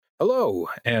Hello,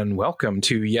 and welcome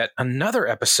to yet another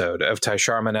episode of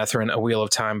Tishar Manethrin, A Wheel of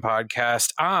Time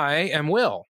podcast. I am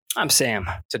Will. I'm Sam.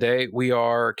 Today we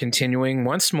are continuing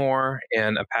once more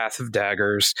in A Path of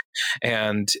Daggers,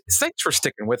 and thanks for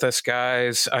sticking with us,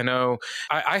 guys. I know,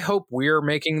 I hope we're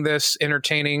making this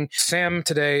entertaining. Sam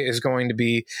today is going to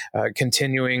be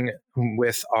continuing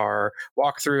with our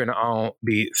walkthrough, and I'll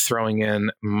be throwing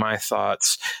in my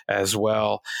thoughts as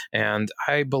well. And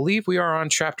I believe we are on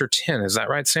Chapter 10. Is that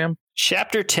right, Sam?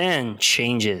 Chapter 10,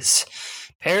 Changes.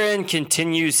 Perrin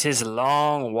continues his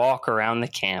long walk around the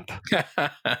camp.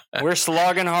 We're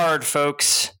slogging hard,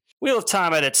 folks. Wheel of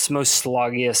Time at its most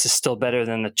sloggiest is still better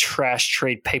than the trash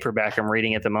trade paperback I'm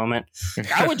reading at the moment.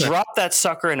 I would drop that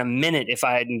sucker in a minute if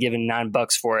I hadn't given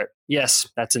 $9 for it. Yes,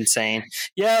 that's insane.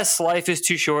 Yes, life is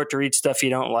too short to read stuff you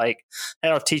don't like.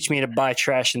 That'll teach me to buy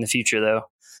trash in the future, though.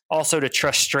 Also, to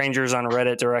trust strangers on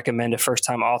Reddit to recommend a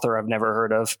first-time author I've never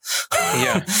heard of.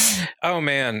 Yeah. Oh,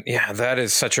 man. Yeah, that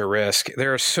is such a risk.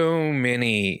 There are so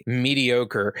many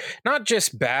mediocre, not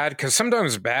just bad, because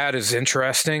sometimes bad is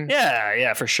interesting.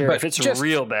 Yeah, for sure. But if it's just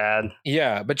real bad.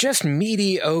 Yeah, but just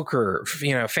mediocre,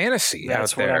 fantasy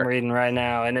That's out there. what I'm reading right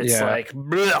now, and it's like,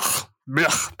 blech.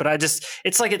 But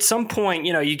it's like at some point,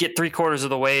 you get 3/4 of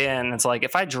the way in. It's like,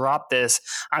 if I drop this,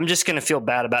 I'm just going to feel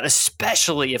bad about it,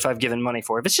 especially if I've given money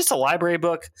for it. If it's just a library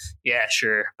book, yeah,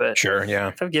 sure. But sure, yeah.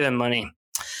 If I've given money.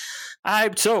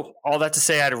 So all that to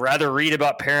say, I'd rather read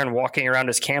about Perrin walking around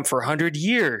his camp for 100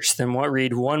 years than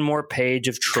read one more page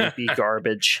of tropey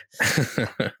garbage.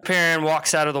 Perrin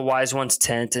walks out of the Wise One's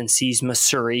tent and sees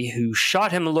Masuri, who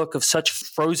shot him a look of such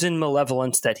frozen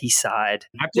malevolence that he sighed.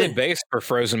 I played bass for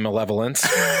Frozen Malevolence.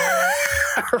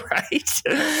 Right?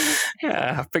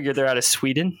 Yeah, I figured they're out of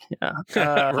Sweden.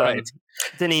 Yeah. Right.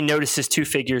 Then he notices two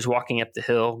figures walking up the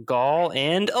hill, Gaul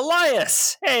and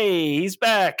Elias. Hey, he's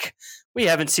back. We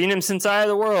haven't seen him since Eye of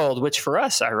the World, which for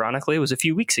us, ironically, was a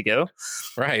few weeks ago.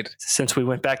 Right. Since we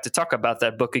went back to talk about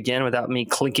that book again without me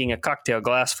clinking a cocktail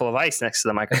glass full of ice next to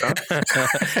the microphone.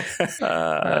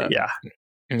 Yeah.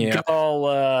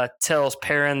 Gaul tells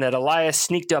Perrin that Elias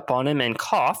sneaked up on him and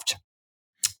coughed,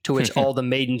 to which all the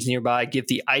maidens nearby give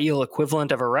the Aiel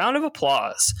equivalent of a round of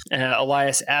applause.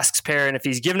 Elias asks Perrin if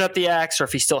he's given up the axe or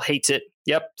if he still hates it.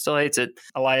 Yep, still hates it.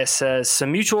 Elias says,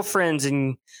 some mutual friends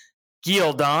in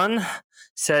Gildan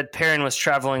said Perrin was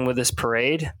traveling with this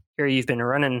parade. Here you've been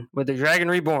running with the Dragon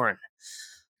Reborn.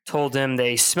 Told him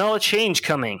they smell a change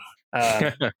coming.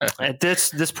 At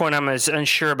this point, I'm as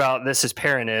unsure about this as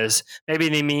Perrin is. Maybe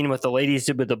they mean what the ladies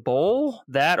did with the bowl,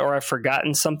 that, or I've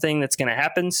forgotten something that's going to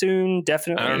happen soon.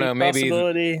 Definitely, I don't know. Maybe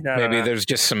there's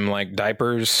just some like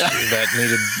diapers that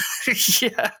needed.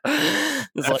 Yeah,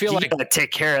 I feel like you gotta take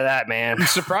care of that, man. I'm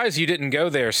surprised you didn't go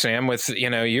there, Sam. With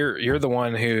you're the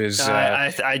one who's.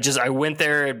 I went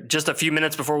there just a few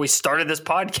minutes before we started this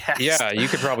podcast. Yeah, you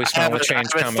could probably smell the change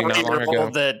coming not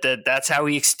long ago. That's how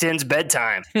he extends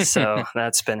bedtime. So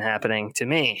that's been happening to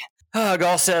me.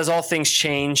 Gaul says all things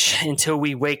change until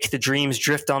we wake. The dreams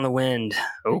drift on the wind.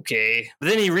 Okay. But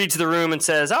then he reads the room and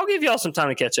says, I'll give y'all some time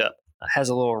to catch up. Has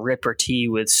a little repartee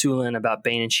with Sulin about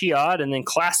Bane and Sheod, and then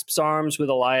clasps arms with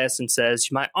Elias and says,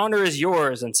 my honor is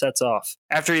yours, and sets off.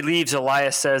 After he leaves,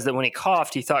 Elias says that when he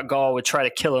coughed, he thought Gaul would try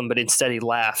to kill him, but instead he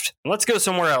laughed. Let's go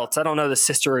somewhere else. I don't know the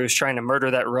sister who's trying to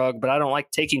murder that rug, but I don't like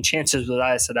taking chances with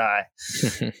Aes Sedai.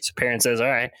 So Perrin says, all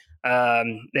right.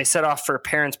 They set off for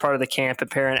Perrin's part of the camp, and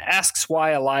Perrin asks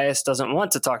why Elias doesn't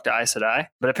want to talk to Aes Sedai,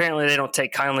 but apparently they don't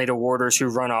take kindly to warders who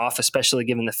run off, especially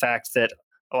given the fact that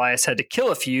Elias had to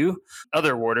kill a few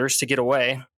other warders to get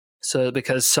away. So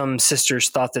because some sisters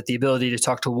thought that the ability to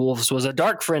talk to wolves was a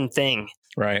dark friend thing.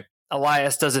 Right.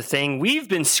 Elias does a thing we've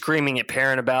been screaming at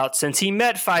Perrin about since he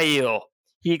met Fael.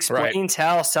 He explains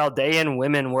how Saldean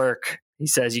women work. He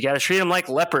says, you got to treat them like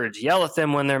leopards, yell at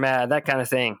them when they're mad, that kind of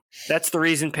thing. That's the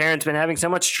reason Perrin's been having so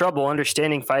much trouble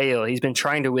understanding Fael. He's been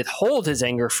trying to withhold his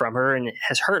anger from her, and it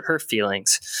has hurt her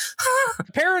feelings.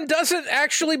 Perrin doesn't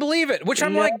actually believe it, which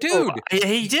I'm like, dude.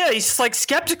 He did. He's like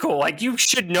skeptical. Like, you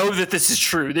should know that this is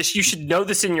true. You should know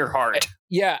this in your heart.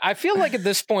 Yeah, I feel like at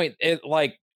this point,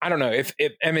 I don't know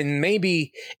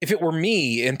maybe if it were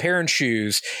me in Perrin's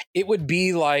shoes, it would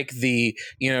be like the,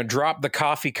 drop the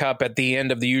coffee cup at the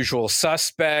end of The Usual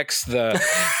Suspects, the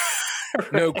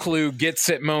right. No clue gets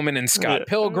it moment in Scott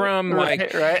Pilgrim.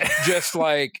 Just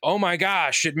like, oh my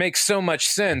gosh, it makes so much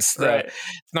sense.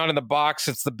 It's not in the box.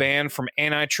 It's the band from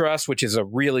Antitrust, which is a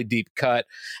really deep cut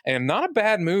and not a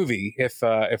bad movie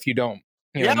if you don't.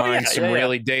 Mind some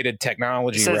really dated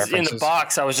technology references. In the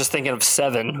box, I was just thinking of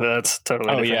Seven. That's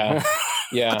totally different.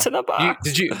 Yeah. What's in the box?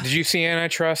 Did you see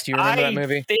Antitrust? Do you remember that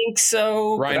movie? I think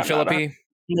so. Ryan Phillippe?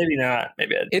 Maybe not.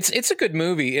 Maybe It's a good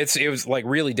movie. It was like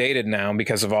really dated now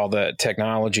because of all the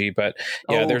technology, but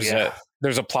yeah,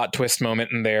 there's a plot twist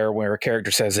moment in there where a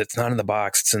character says it's not in the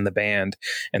box, it's in the band,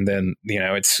 and then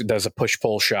does a push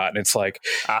pull shot, and it's like,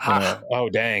 oh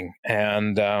dang,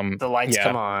 and the lights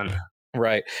come on.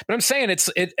 Right. But I'm saying it's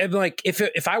like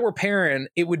if I were Perrin,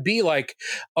 it would be like,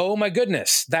 oh my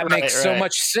goodness, that makes so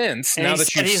much sense now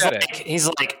that you've said it. He's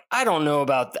like, I don't know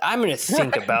about that. I'm going to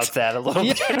think about that a little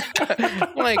bit.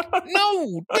 Like,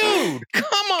 no, dude,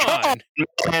 come on.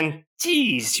 Man,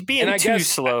 geez, you're being too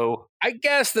slow. I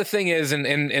guess the thing is, and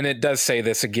it does say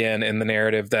this again in the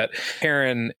narrative, that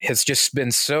Perrin has just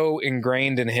been so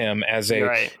ingrained in him as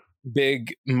a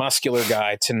big muscular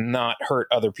guy to not hurt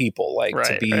other people,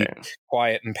 to be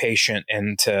quiet and patient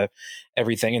and to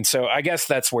everything. And so I guess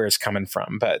that's where it's coming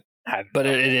from, but it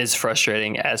is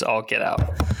frustrating as all get out.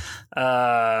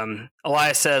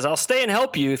 Elias says, I'll stay and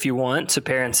help you if you want. So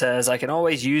Perrin says, I can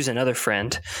always use another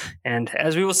friend. And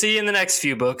as we will see in the next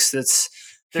few books,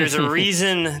 there's a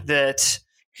reason that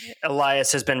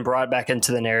Elias has been brought back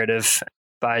into the narrative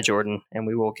by Jordan, and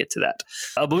we will get to that.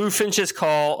 A blue finch's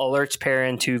call alerts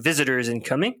Perrin to visitors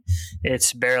incoming.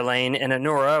 It's Berelain and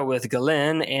Anura with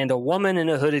Galen and a woman in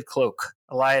a hooded cloak.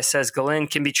 Elias says Galen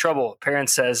can be trouble. Perrin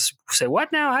says, say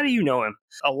what now? How do you know him?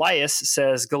 Elias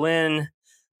says Galen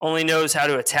only knows how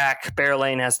to attack.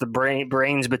 Berelain has the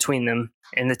brains between them.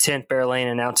 In the tent,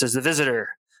 Berelain announces the visitor.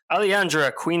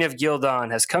 Alejandra, Queen of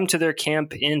Gildan, has come to their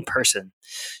camp in person.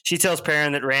 She tells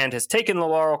Perrin that Rand has taken the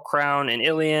Laurel Crown and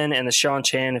Ilian and the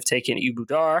Shan-Chan have taken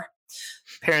Ibudar.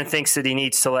 Perrin thinks that he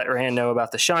needs to let Rand know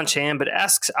about the Shan-Chan, but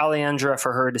asks Alejandra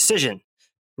for her decision.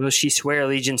 Will she swear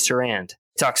allegiance to Rand?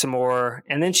 He talks some more,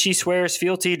 and then she swears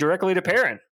fealty directly to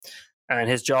Perrin. And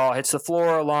his jaw hits the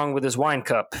floor along with his wine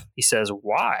cup. He says,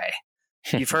 why?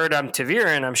 You've heard I'm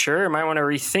Taviran, I'm sure. Might want to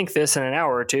rethink this in an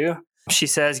hour or two. She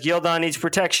says Gildan needs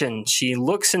protection. She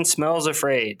looks and smells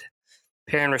afraid.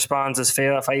 Perrin responds as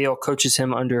Fael coaches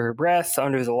him under her breath.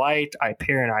 Under the light, I,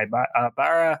 Perrin, I,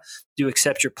 Bara, do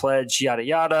accept your pledge, yada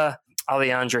yada.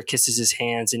 Alejandra kisses his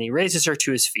hands and he raises her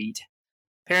to his feet.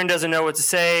 Perrin doesn't know what to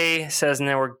say, says,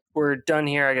 now we're done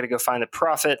here. I got to go find the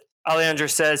prophet.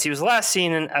 Alejandra says he was last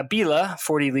seen in Abila,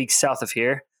 40 leagues south of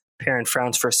here. Perrin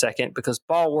frowns for a second because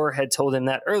Balwar had told him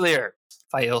that earlier.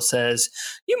 Fael says,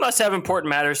 you must have important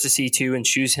matters to see to, and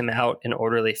chews him out in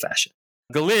orderly fashion.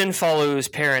 Galen follows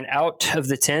Perrin out of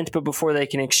the tent, but before they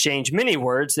can exchange many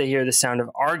words, they hear the sound of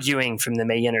arguing from the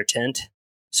Mayenter tent.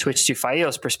 Switch to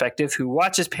Fael's perspective, who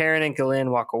watches Perrin and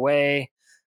Galen walk away,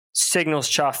 signals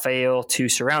Fael to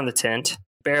surround the tent.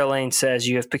 Berelain says,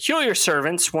 you have peculiar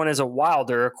servants. One is a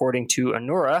wilder, according to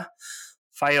Anura.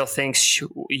 Fael thinks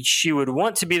she would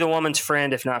want to be the woman's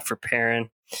friend if not for Perrin.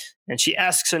 And she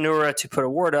asks Anura to put a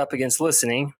ward up against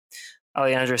listening.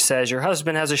 Alejandra says, your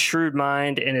husband has a shrewd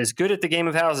mind and is good at the game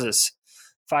of houses.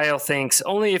 Fael thinks,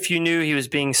 only if you knew he was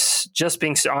being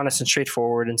honest and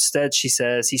straightforward. Instead, she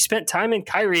says, he spent time in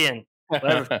Cairhien.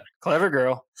 Clever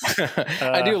girl.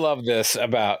 I do love this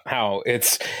about how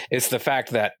it's the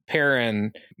fact that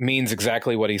Perrin means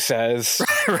exactly what he says.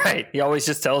 Right. He always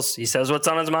just says what's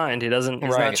on his mind. He's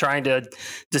not trying to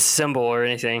dissemble or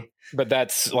anything. But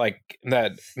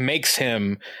that makes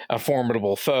him a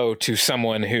formidable foe to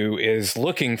someone who is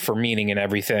looking for meaning in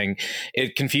everything.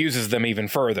 It confuses them even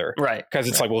further. Right. Because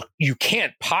it's like, well, you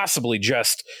can't possibly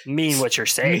just mean what you're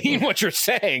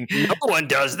saying. No one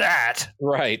does that.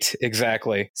 Right.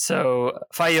 Exactly. So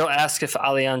Fael asks if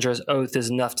Alejandra's oath is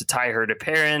enough to tie her to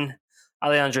Perrin.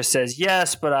 Alejandra says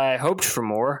yes, but I hoped for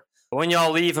more. When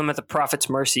y'all leave him at the prophet's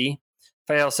mercy,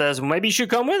 Fael says, well, maybe you should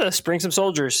come with us. Bring some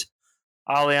soldiers.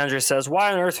 Alejandra says,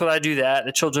 why on earth would I do that?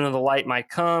 The children of the light might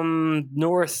come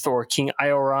north, or King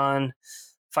Ioran.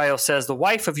 Fael says, the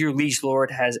wife of your liege lord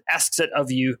has asked it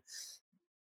of you.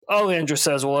 Alejandra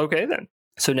says, well, okay then.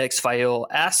 So next, Fael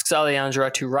asks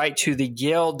Alejandra to write to the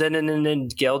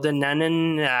Gildanen,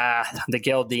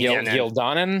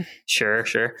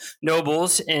 Sure.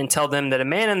 Nobles, and tell them that a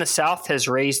man in the south has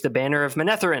raised the banner of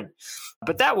Manetheren.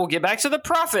 But that will get back to the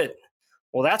prophet.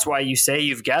 Well, that's why you say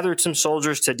you've gathered some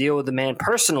soldiers to deal with the man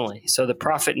personally, so the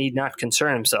prophet need not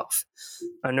concern himself.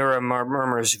 Anura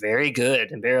murmurs, very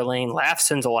good, and Berelain laughs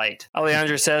in delight.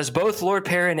 Alejandra says, both Lord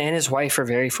Perrin and his wife are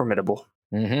very formidable.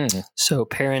 Mm-hmm. So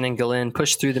Perrin and Galen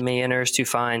push through the Mayenters to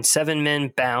find 7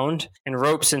 men bound and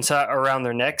ropes around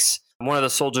their necks. One of the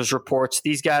soldiers reports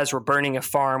these guys were burning a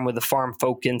farm with the farm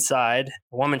folk inside.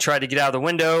 A woman tried to get out of the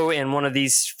window, and one of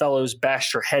these fellows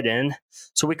bashed her head in.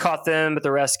 So we caught them, but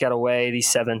the rest got away,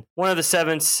 these 7. One of the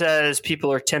 7 says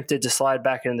people are tempted to slide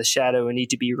back into the shadow and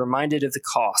need to be reminded of the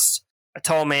cost. A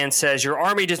tall man says, your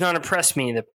army does not impress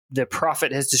me. The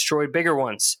prophet has destroyed bigger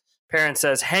ones. Perrin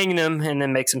says, hang them, and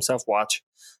then makes himself watch.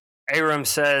 Aram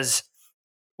says,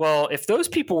 well, if those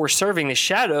people were serving the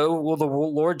shadow, will the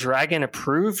Lord Dragon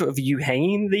approve of you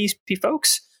hanging these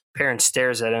folks? Perrin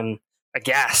stares at him,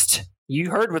 aghast.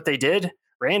 You heard what they did.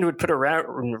 Rand would put a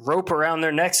rope around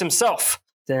their necks himself.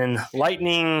 Then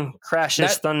lightning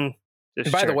crashes.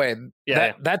 By the way,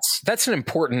 that's an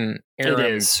important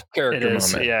Aram character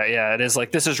moment. Yeah, it is.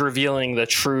 Like, this is revealing the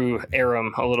true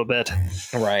Aram a little bit.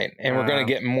 Right. And we're going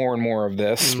to get more and more of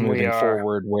this moving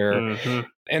forward where,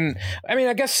 and I mean,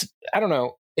 I guess, I don't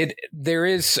know, there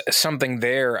is something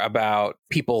there about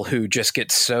people who just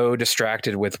get so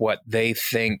distracted with what they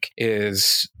think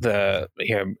is their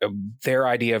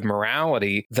idea of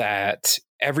morality that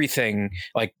everything,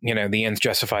 like, the ends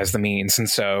justifies the means. And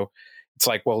so it's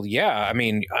like, well, yeah, I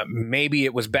mean, maybe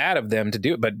it was bad of them to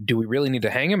do it, but do we really need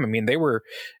to hang them? I mean, they were,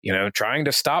 trying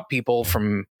to stop people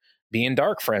from being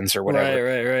dark friends or whatever.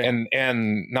 Right.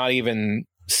 And not even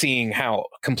seeing how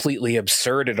completely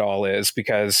absurd it all is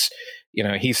because,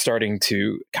 he's starting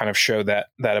to kind of show that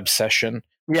obsession.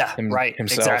 Yeah, right.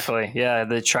 Himself. Exactly. Yeah,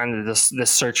 they're trying to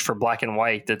this search for black and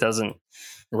white that doesn't.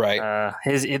 Right.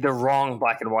 The wrong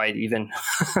black and white even.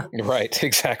 Right,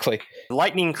 exactly.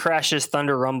 Lightning crashes,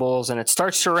 thunder rumbles, and it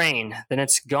starts to rain. Then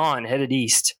it's gone, headed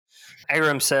east.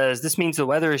 Aram says, this means the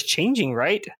weather is changing,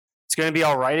 right? It's going to be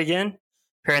all right again?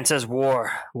 Perrin says,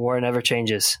 war never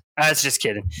changes. That's just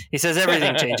kidding. He says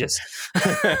everything changes.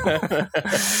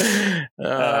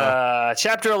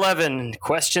 Chapter 11,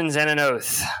 questions and an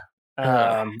oath.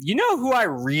 You know who I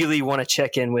really want to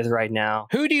check in with right now?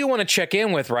 Who do you want to check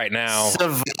in with right now?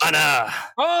 Savannah.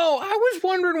 Oh, I was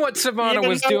wondering what Savannah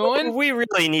was doing. We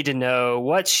really need to know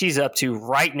what she's up to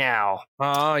right now.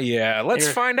 Oh, yeah.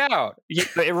 Let's find out.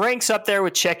 It ranks up there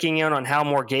with checking in on how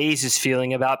Morghese is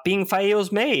feeling about being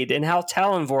Fael's maid and how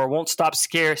Talonvor won't stop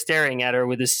staring at her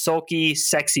with his sulky,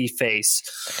 sexy face.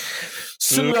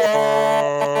 Slug.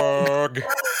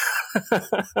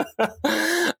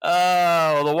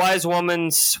 The wise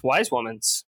woman's.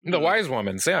 The wise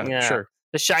woman's, yeah, sure.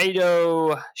 The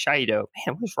Shaido.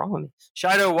 Man, what's wrong with me?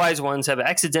 Shaido wise ones have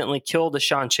accidentally killed the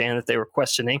Shanchan that they were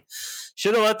questioning.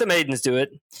 Should have let the maidens do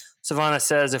it. Savannah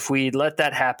says if we'd let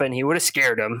that happen, he would have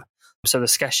scared them. So the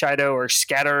Shaido are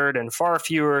scattered and far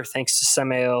fewer thanks to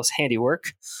Samael's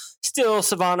handiwork. Still,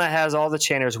 Savannah has all the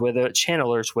channelers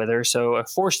with her, so a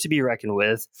force to be reckoned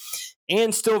with,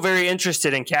 and still very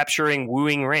interested in capturing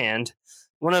wooing Rand.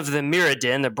 One of the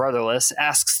Mirrodin, the brotherless,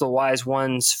 asks the wise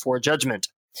ones for judgment.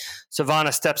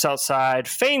 Savannah steps outside,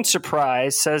 feigns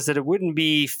surprise, says that it wouldn't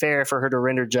be fair for her to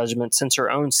render judgment since her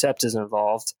own sept is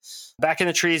involved. Back in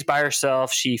the trees by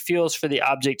herself, she feels for the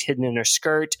object hidden in her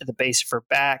skirt at the base of her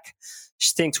back.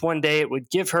 She thinks one day it would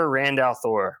give her Rand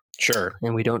al'Thor. Sure.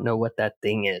 And we don't know what that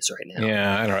thing is right now.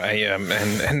 Yeah, I don't.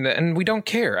 And we don't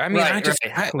care. I mean, I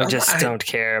just don't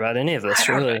care about any of this,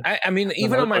 really. I mean,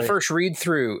 even on my first read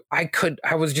through, I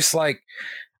was just like,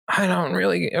 I don't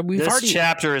really. This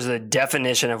chapter is the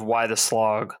definition of why the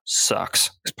slog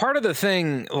sucks. It's part of the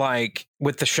thing, like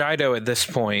with the Shaido at this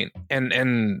point,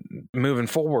 and moving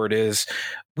forward, is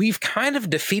we've kind of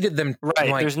defeated them. Right.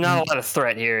 Like, there's not a lot of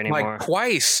threat here anymore. Like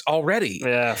twice already.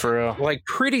 Yeah, for real. Like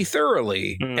pretty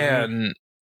thoroughly, and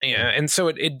so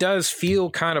it does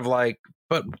feel kind of like,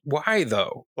 but why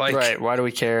though? Like, right? Why do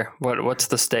we care? What's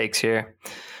the stakes here?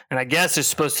 And I guess it's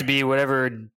supposed to be whatever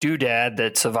doodad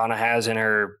that Savannah has in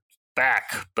her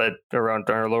back, but around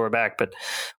her lower back, but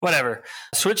whatever.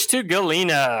 Switch to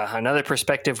Galena, another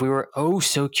perspective we were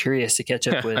so curious to catch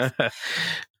up with.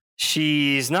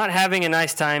 She's not having a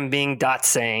nice time being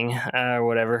Datsang, or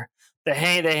whatever. They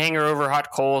hang her over hot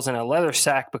coals in a leather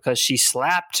sack because she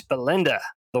slapped Belinda.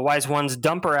 The wise ones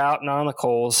dump her out, not on the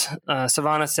coals.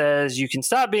 Savannah says, you can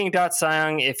stop being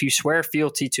Datsang if you swear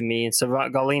fealty to me. And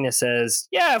Galena says,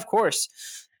 yeah, of course.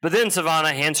 But then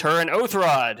Savannah hands her an oath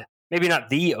rod. Maybe not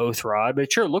the oath rod, but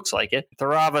it sure looks like it.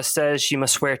 Thorava says she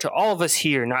must swear to all of us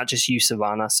here, not just you,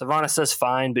 Savannah. Savannah says,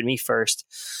 fine, but me first.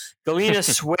 Galena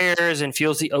swears and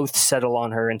feels the oath settle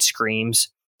on her and screams.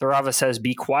 Thorava says,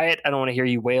 be quiet, I don't want to hear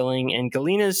you wailing. And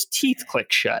Galena's teeth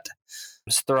click shut.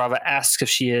 Thorava asks if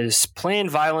she has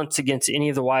planned violence against any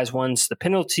of the wise ones, the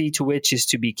penalty to which is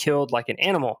to be killed like an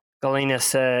animal. Galena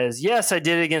says, yes, I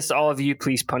did it against all of you.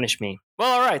 Please punish me.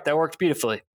 Well, all right. That worked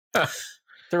beautifully.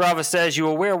 Thorava says, you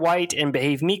will wear white and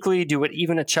behave meekly, do what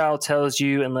even a child tells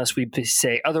you unless we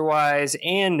say otherwise,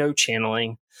 and no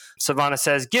channeling. Savannah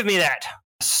says, give me that.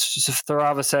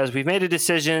 Thorava says, we've made a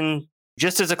decision.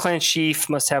 Just as a clan chief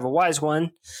must have a wise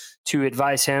one to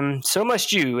advise him, so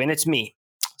must you, and it's me.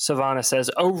 Savannah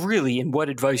says, "Oh, really? And what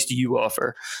advice do you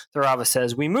offer?" Thorava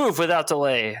says, "We move without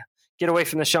delay. Get away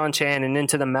from the Shan-Chan and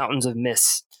into the mountains of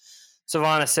mist."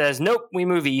 Savannah says, "Nope, we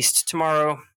move east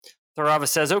tomorrow." Thorava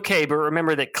says, "Okay, but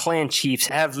remember that clan chiefs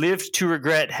have lived to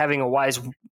regret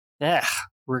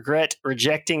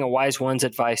rejecting a wise one's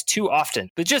advice too often."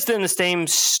 But just then the same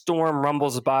storm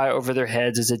rumbles by over their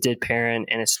heads as it did Perrin,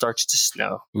 and it starts to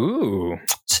snow. Ooh.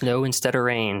 Snow instead of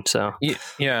rain. So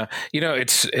yeah,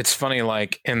 it's funny,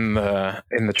 like in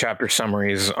the chapter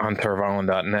summaries on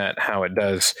Thorvaldin.net, how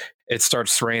it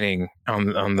starts raining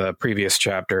on the previous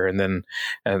chapter, and then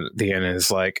at the end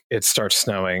is like it starts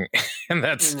snowing, and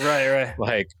that's right.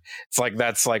 Like it's like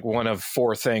that's like one of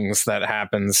 4 things that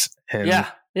happens.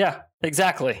 Yeah,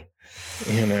 exactly.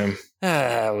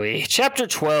 Chapter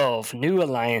 12, New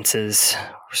Alliances.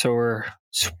 So our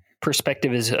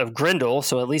perspective is of Grendel,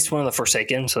 so at least one of the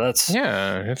Forsaken. So that's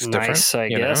it's nice,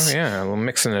 different, I guess. We're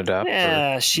mixing it up.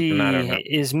 Yeah, she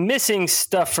is missing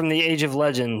stuff from the Age of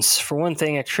Legends. For one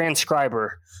thing, a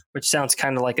transcriber, which sounds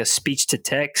kind of like a speech to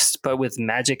text, but with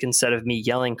magic instead of me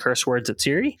yelling curse words at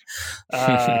Siri.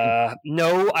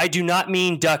 No, I do not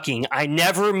mean ducking. I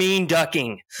never mean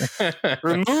ducking.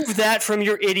 Remove that from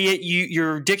your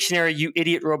dictionary, you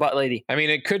idiot robot lady. I mean,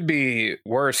 it could be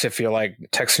worse if you're like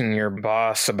texting your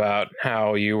boss about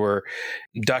how you were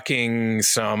ducking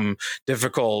some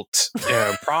difficult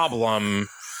problem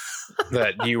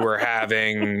that you were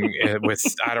having with,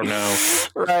 I don't know.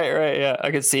 Right. Yeah.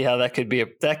 I could see how that could be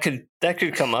that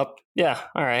could come up. Yeah.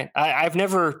 All right. I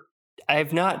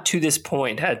have not to this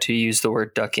point had to use the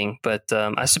word ducking, but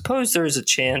I suppose there is a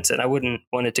chance, and I wouldn't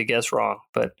want it to guess wrong,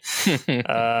 but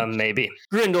maybe.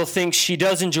 Grendel thinks she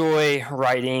does enjoy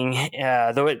writing,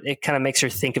 though it kind of makes her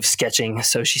think of sketching.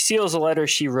 So she seals a letter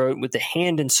she wrote with the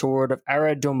hand and sword of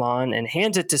Arad Doman and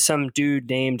hands it to some dude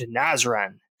named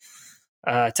Nazran.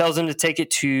 Tells him to take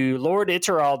it to Lord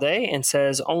Ituralde and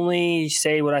says, "Only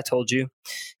say what I told you."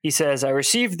 He says, "I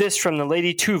received this from the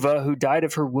Lady Tuva, who died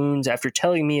of her wounds after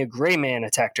telling me a gray man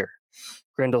attacked her."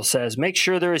 Grendel says, "Make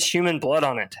sure there is human blood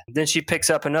on it." Then she picks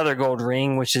up another gold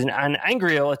ring, which is an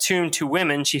angreal attuned to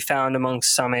women she found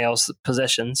amongst Samael's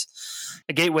possessions.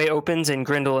 A gateway opens and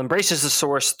Grendel embraces the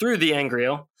source through the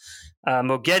angreal.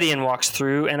 Moghedien walks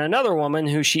through, and another woman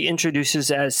who she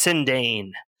introduces as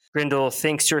Sindane. Grendel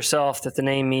thinks to herself that the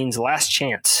name means last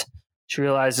chance. She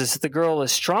realizes that the girl is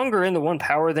stronger in the one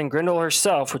power than Grendel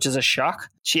herself, which is a shock.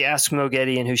 She asks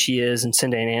Moghedien who she is, and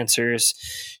Sindane answers,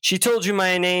 "She told you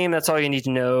my name, that's all you need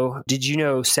to know. Did you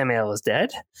know Samael is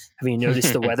dead? Have you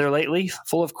noticed the weather lately?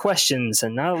 Full of questions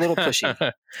and not a little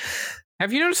pushy."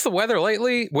 Have you noticed the weather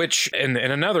lately? Which, in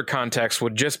another context,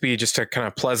 would just be just a kind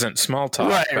of pleasant small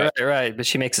talk. Right. But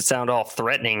she makes it sound all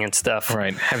threatening and stuff.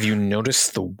 Right. Have you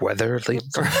noticed the weather lately?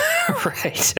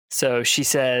 Right. So she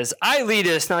says, "I lead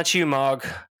us, not you, Mog."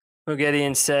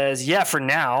 Moghedien says, "Yeah, for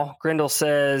now." Grendel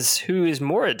says, "Who is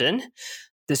Moradin?"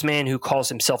 "This man who calls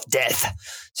himself Death."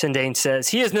 Sindane says,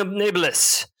 "He is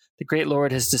Nablus. The great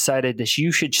lord has decided that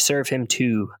you should serve him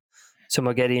too." So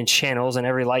Moghedien channels and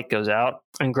every light goes out,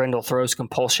 and Grendel throws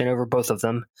compulsion over both of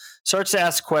them. Starts to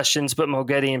ask questions, but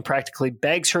Moghedien practically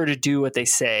begs her to do what they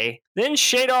say. Then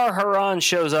Shadar Haran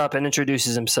shows up and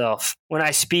introduces himself. "When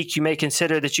I speak, you may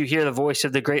consider that you hear the voice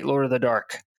of the great Lord of the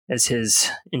Dark," as his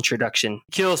introduction.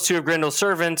 He kills 2 of Grendel's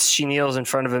servants. She kneels in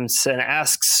front of him and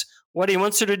asks what he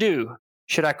wants her to do.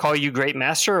 "Should I call you Great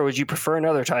Master, or would you prefer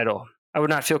another title?" "I would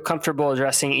not feel comfortable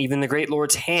addressing even the Great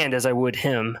Lord's hand as I would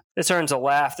him." This earns a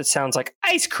laugh that sounds like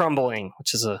ice crumbling,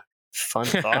 which is a fun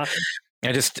thought.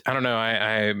 I don't know.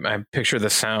 I picture the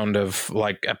sound of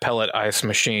like a pellet ice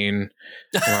machine,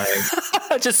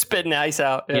 like just spitting ice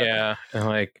out. Yeah, and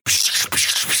like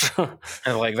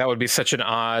that would be such an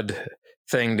odd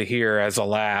thing to hear as a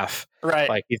laugh. Right.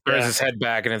 Like he throws his head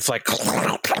back and it's like,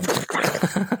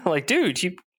 like, dude,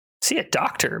 you see a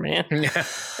doctor, man. Yeah.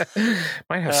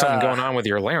 Might have something going on with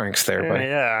your larynx there, buddy.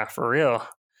 Yeah, for real.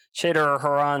 Shadar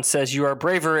Haran says, "You are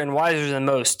braver and wiser than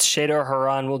most. Shadar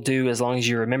Haran will do as long as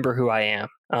you remember who I am."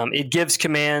 It gives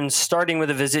commands, starting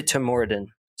with a visit to Moradin.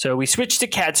 So we switch to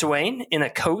Cadsuane in a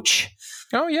coach.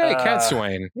 Oh, yeah,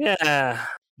 Cadsuane. Yeah.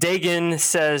 Dagon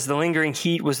says the lingering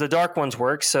heat was the Dark One's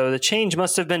work, so the change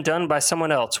must have been done by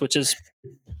someone else, which is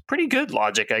pretty good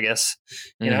logic, I guess.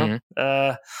 You know?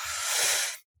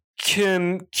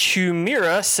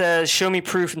 Kumira says, "Show me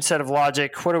proof instead of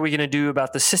logic. What are we going to do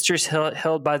about the sisters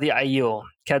held by the Aiel?"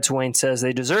 Cadsuane says,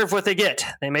 "They deserve what they get.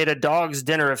 They made a dog's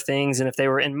dinner of things, and if they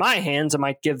were in my hands, I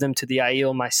might give them to the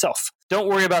Aiel myself. Don't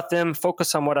worry about them.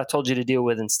 Focus on what I told you to deal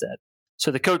with instead." So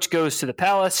the coach goes to the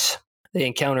palace. They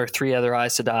encounter 3 other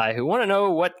Aes Sedai who want to know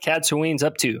what Cadsuane's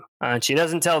up to, and she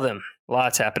doesn't tell them.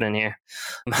 Lots happening here.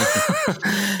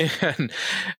 And,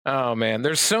 oh man,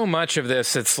 there's so much of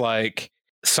this. It's like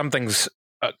something's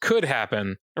could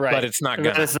happen, Right. but it's not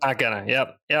gonna. But it's not gonna.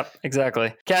 Yep,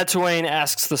 exactly. Cadsuane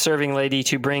asks the serving lady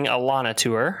to bring Alana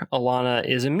to her. Alana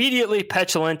is immediately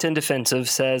petulant and defensive,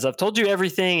 says, I've told you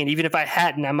everything, and even if I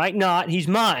hadn't, I might not. He's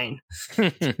mine.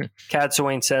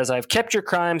 Cadsuane says, I've kept your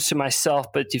crimes to myself,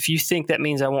 but if you think that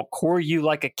means I won't core you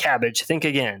like a cabbage, think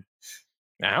again.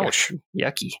 Ouch.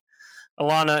 Yucky.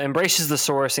 Alana embraces the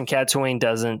source, and Cadsuane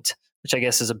doesn't, which I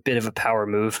guess is a bit of a power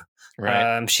move.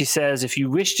 Right. She says, if you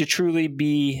wish to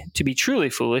be truly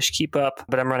foolish, keep up,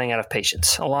 but I'm running out of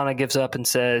patience. Alana gives up and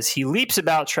says, he leaps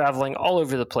about traveling all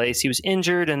over the place. He was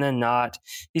injured and then not.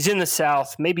 He's in the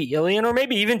south, maybe Ilion or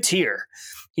maybe even Tyr.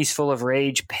 He's full of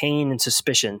rage, pain, and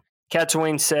suspicion.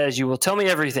 Cadsuane says, you will tell me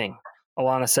everything.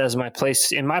 Alana says,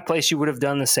 in my place, you would have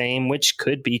done the same, which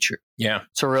could be true. Yeah.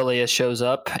 Cerulea shows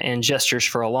up and gestures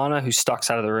for Alana, who stalks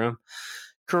out of the room.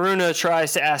 Karuna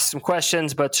tries to ask some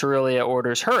questions, but Cerulea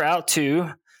orders her out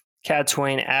too.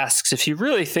 Cadsuane asks if he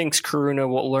really thinks Karuna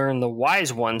will learn the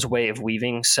Wise One's way of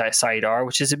weaving saidar,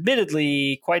 which is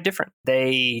admittedly quite different.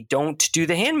 They don't do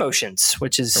the hand motions,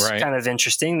 which is kind of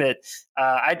interesting. That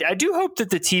I do hope that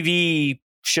the TV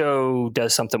show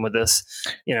does something with this.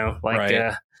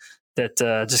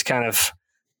 Just kind of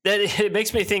that it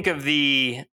makes me think of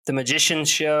the Magician's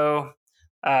show.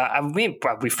 We've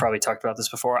probably talked about this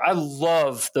before. I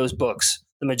love those books.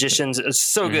 The Magicians is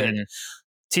so good.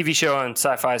 TV show on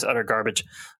Sci-Fi is utter garbage.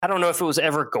 I don't know if it was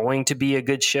ever going to be a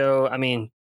good show. I mean,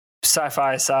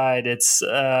 Sci-Fi aside, it's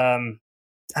I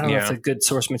don't know if it's a good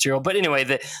source material. But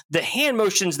anyway, the hand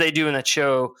motions they do in that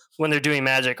show when they're doing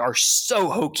magic are so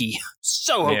hokey.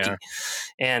 Yeah.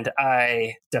 And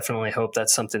I definitely hope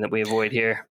that's something that we avoid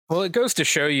here. Well, it goes to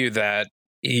show you that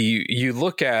you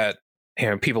look at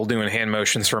people doing hand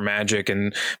motions for magic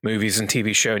and movies and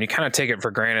TV show, and you kind of take it for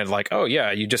granted, like, oh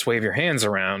yeah, you just wave your hands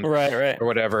around, right, or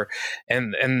whatever,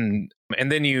 and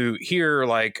then you hear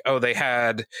like, oh, they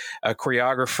had a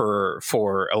choreographer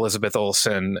for Elizabeth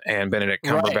Olsen and Benedict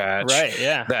Cumberbatch, right,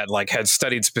 yeah, that like had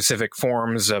studied specific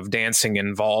forms of dancing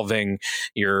involving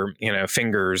your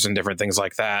fingers and different things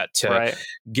like that to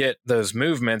get those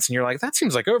movements, and you're like, that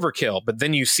seems like overkill. But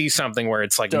then you see something where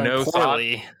it's like done no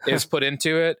poorly. thought is put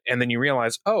into it, and then you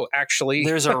realize, oh, actually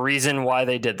there's a reason why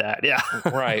they did that. Yeah.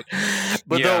 Right.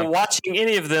 But though watching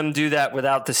any of them do that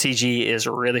without the CG is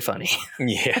really funny.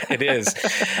 Yeah, it is.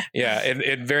 Yeah,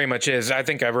 it very much is. I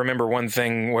think I remember one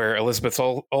thing where Elizabeth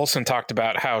Olsen talked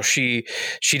about how she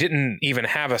didn't even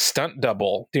have a stunt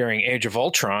double during Age of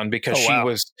Ultron because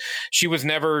she was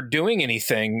never doing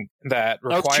anything that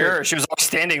required. Oh, sure. She was all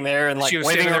standing there and like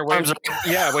waving her arms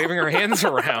around. Waving her hands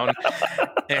around.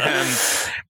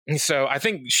 And so I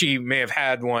think she may have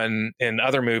had one in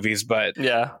other movies, but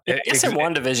I guess in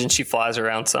WandaVision she flies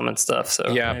around some and stuff.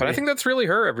 So yeah, but I think that's really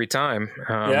her every time.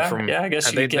 I guess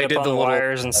she get up on the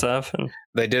wires and stuff. And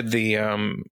they did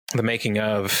the making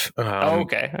of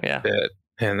bit,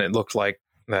 and it looked like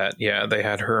that. Yeah, they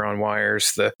had her on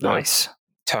wires. The nice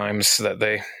times that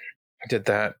they did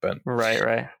that, but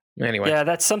right. Anyway, yeah,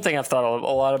 that's something I've thought a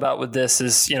lot about with this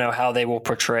is, how they will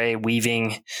portray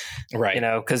weaving, right?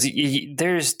 Because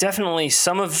there's definitely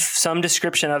some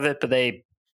description of it, but they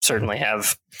certainly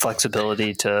have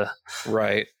flexibility to do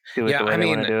it the way they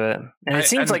want to do it. And it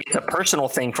seems like it's a personal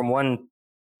thing from one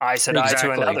Aes Sedai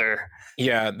to another.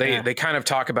 Yeah, they kind of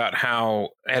talk about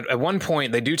how at one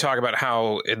point they do talk about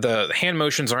how the hand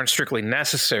motions aren't strictly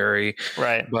necessary,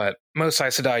 right? But most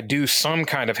Aes Sedai do make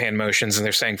kind of hand motions, and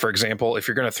they're saying, for example, if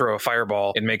you're going to throw a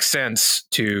fireball, it makes sense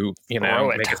to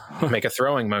make a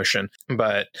throwing motion,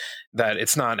 but that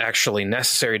it's not actually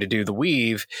necessary to do the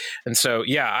weave. And so,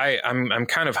 I'm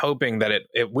kind of hoping that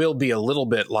it will be a little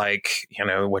bit like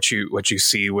what you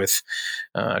see with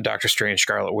Doctor Strange,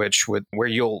 Scarlet Witch, where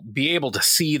you'll be able to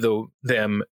see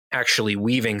them actually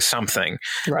weaving something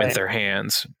with their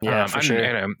hands. Yeah, for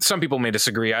sure. Some people may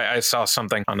disagree. I saw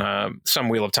something on some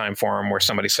Wheel of Time forum where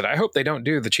somebody said, I hope they don't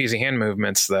do the cheesy hand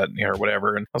movements that, or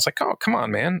whatever. And I was like, oh, come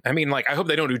on, man. I mean, like, I hope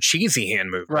they don't do cheesy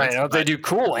hand movements. Right. I hope they do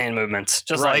cool hand movements,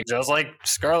 just like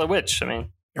Scarlet Witch. I mean,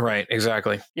 right.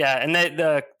 Exactly. Yeah. And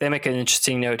they make an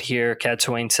interesting note here.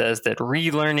 Cadsuane says that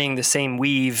relearning the same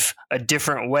weave a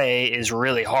different way is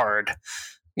really hard,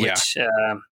 which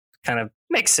kind of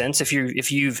makes sense if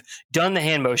you've done the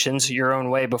hand motions your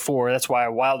own way before. That's why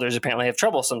Wilders apparently have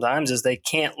trouble sometimes, is they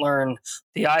can't learn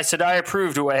the Aes Sedai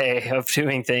approved way of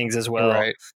doing things as well.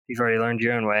 Right. You've already learned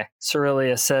your own way.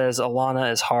 Cerulea says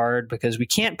Alana is hard because we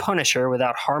can't punish her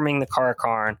without harming the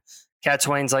Karakarn. Cat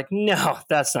Swain's like, no,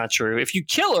 that's not true. If you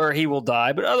kill her, he will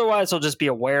die, but otherwise he'll just be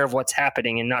aware of what's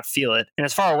happening and not feel it. And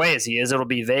as far away as he is, it'll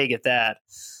be vague at that.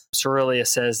 Cerelia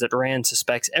says that Rand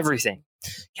suspects everything.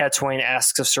 Cat Swain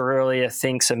asks if Cerelia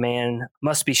thinks a man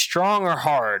must be strong or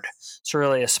hard.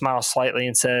 Cerelia smiles slightly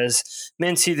and says,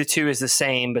 men see the two as the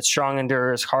same, but strong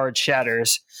endures, hard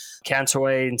shatters. Cat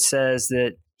Swain says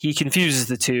that he confuses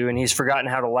the two and he's forgotten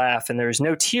how to laugh, and there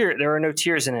are no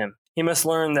tears in him. He must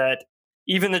learn that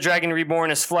even the dragon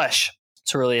reborn is flesh.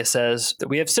 Cerelia says that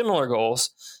we have similar goals.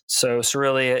 So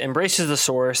Cerelia embraces the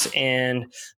source, and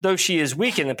though she is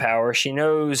weak in the power, she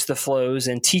knows the flows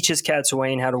and teaches Cat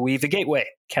Swain how to weave a gateway.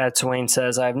 Cat Swain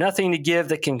says, I have nothing to give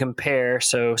that can compare,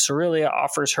 so Cerelia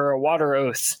offers her a water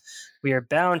oath. We are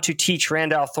bound to teach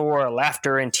Rand al'Thor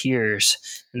laughter and tears.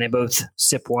 And they both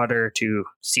sip water to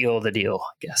seal the deal,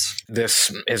 I guess.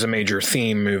 This is a major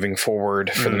theme moving forward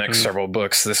for the next several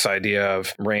books. This idea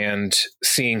of Rand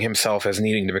seeing himself as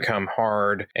needing to become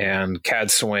hard, and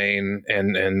Cadsuane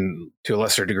and to a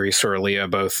lesser degree Cerelia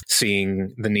both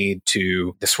seeing the need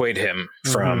to dissuade him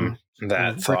from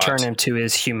that thought. Return him to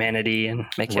his humanity and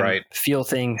make him feel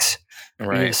things.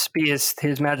 Right. Be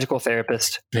his magical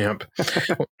therapist. Yep.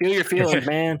 Feel your feelings,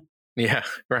 man. Yeah,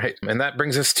 right. And that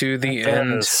brings us to the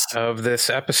end of this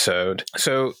episode.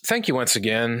 So thank you once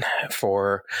again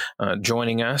for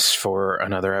joining us for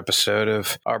another episode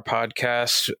of our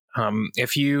podcast.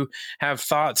 If you have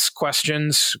thoughts,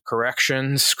 questions,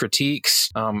 corrections, critiques,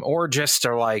 or just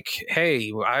are like,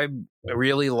 hey, I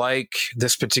really like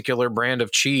this particular brand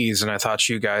of cheese and I thought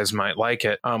you guys might like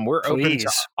it, we're open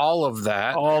to all of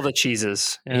that. All the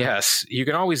cheeses. Yeah. Yes. You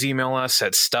can always email us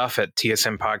at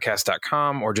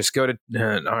stuff@tsmpodcast.com or just go to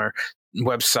our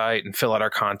website and fill out our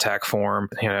contact form.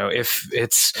 You know, if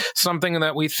it's something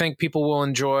that we think people will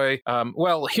enjoy,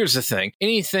 well, here's the thing.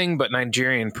 Anything but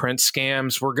Nigerian print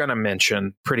scams, we're going to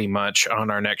mention pretty much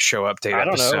on our next show update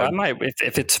episode. I don't know. I might,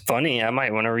 if it's funny, I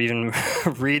might want to even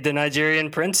read the Nigerian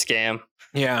print scam.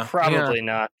 Yeah. Probably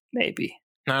not. Maybe.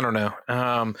 I don't know.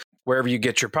 Wherever you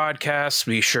get your podcasts,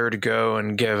 be sure to go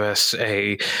and give us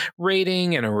a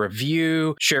rating and a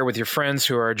review. Share with your friends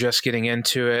who are just getting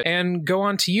into it, and go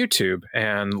on to YouTube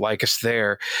and like us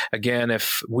there. Again,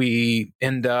 if we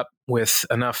end up with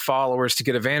enough followers to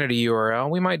get a vanity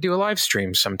URL, we might do a live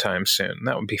stream sometime soon.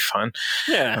 That would be fun.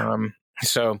 Yeah.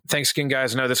 So thanks again,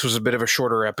 guys. I know this was a bit of a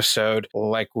shorter episode.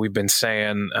 Like we've been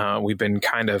saying, we've been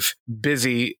kind of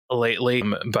busy lately,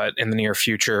 but in the near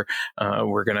future,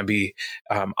 we're going to be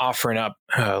offering up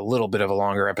a little bit of a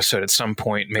longer episode at some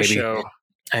point, maybe. For sure.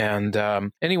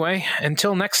 And anyway,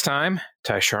 until next time,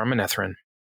 Ty Sharman Ethrin.